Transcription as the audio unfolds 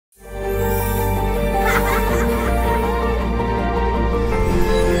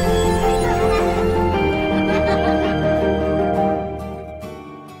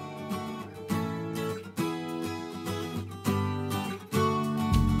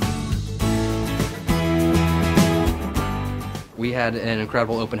We had an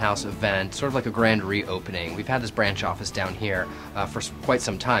incredible open house event, sort of like a grand reopening. We've had this branch office down here for quite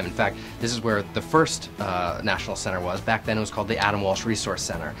some time. In fact, this is where the first National Center was. Back then it was called the Adam Walsh Resource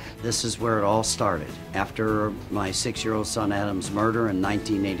Center. This is where it all started. After my 6-year-old son Adam's murder in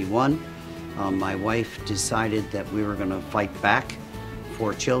 1981, my wife decided that we were going to fight back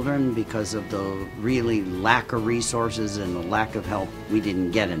for children because of the really lack of resources and the lack of help. We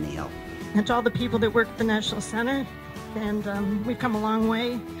didn't get any help. And to all the people that work at the National Center, and we've come a long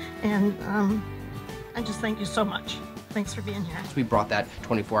way, and I just thank you so much. Thanks for being here. We brought that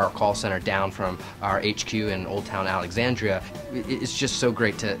 24-hour call center down from our HQ in Old Town Alexandria. It's just so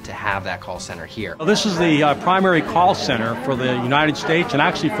great to have that call center here. Well, this is the primary call center for the United States and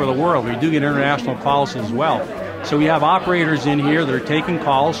actually for the world. We do get international calls as well. So we have operators in here that are taking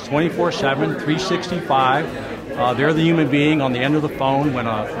calls 24/7, 365. They're the human being on the end of the phone when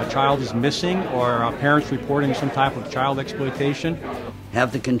a child is missing or a parent's reporting some type of child exploitation.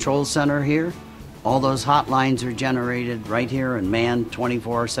 Have the control center here. All those hotlines are generated right here and manned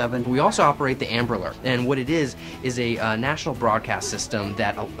 24/7. We also operate the Amber Alert, and what it is a national broadcast system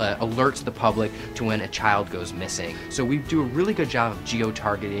that alerts the public to when a child goes missing. So we do a really good job of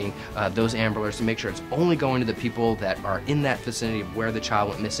geo-targeting those Amber Alerts to make sure it's only going to the people that are in that vicinity of where the child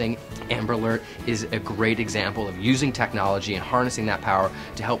went missing. Amber Alert is a great example of using technology and harnessing that power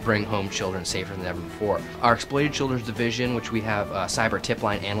to help bring home children safer than ever before. Our Exploited Children's Division, which we have cyber tip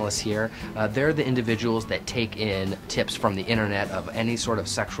line analysts here, they're the individuals that take in tips from the internet of any sort of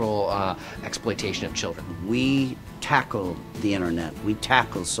sexual exploitation of children. We tackle the internet. We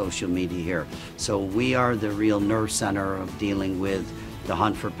tackle social media here. So we are the real nerve center of dealing with the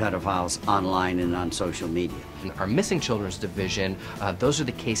hunt for pedophiles online and on social media. In our Missing Children's Division, those are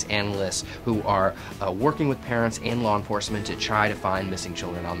the case analysts who are working with parents and law enforcement to try to find missing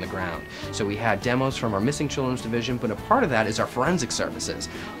children on the ground. So we had demos from our Missing Children's Division, but a part of that is our forensic services.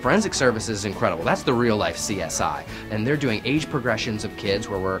 Forensic services is incredible. That's the real life CSI. And they're doing age progressions of kids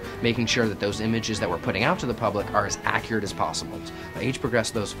where we're making sure that those images that we're putting out to the public are as accurate as possible. Age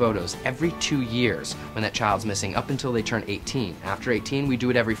progress those photos every 2 years when that child's missing up until they turn 18. After 18, we do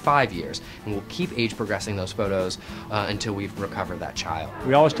it every 5 years, and we'll keep age progressing those photos until we've recovered that child.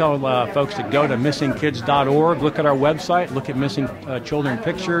 We always tell folks to go to missingkids.org, look at our website, look at missing children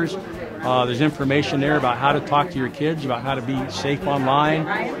pictures. There's information there about how to talk to your kids, about how to be safe online.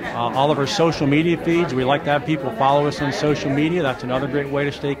 All of our social media feeds, we like to have people follow us on social media. That's another great way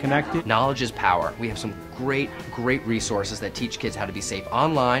to stay connected. Knowledge is power. We have some great resources that teach kids how to be safe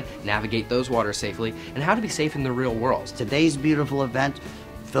online, navigate those waters safely, and how to be safe in the real world. Today's beautiful event,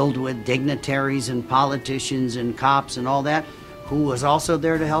 filled with dignitaries and politicians and cops and all that, who was also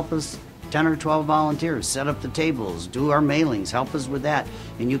there to help us. 10 or 12 volunteers, set up the tables, do our mailings, help us with that,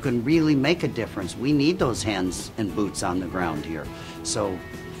 and you can really make a difference. We need those hands and boots on the ground here. So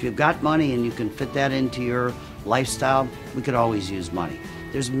if you've got money and you can fit that into your lifestyle, we could always use money.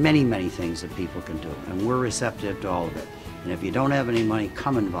 There's many, many things that people can do, and we're receptive to all of it. And if you don't have any money,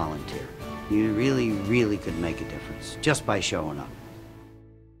 come and volunteer. You really, really could make a difference just by showing up.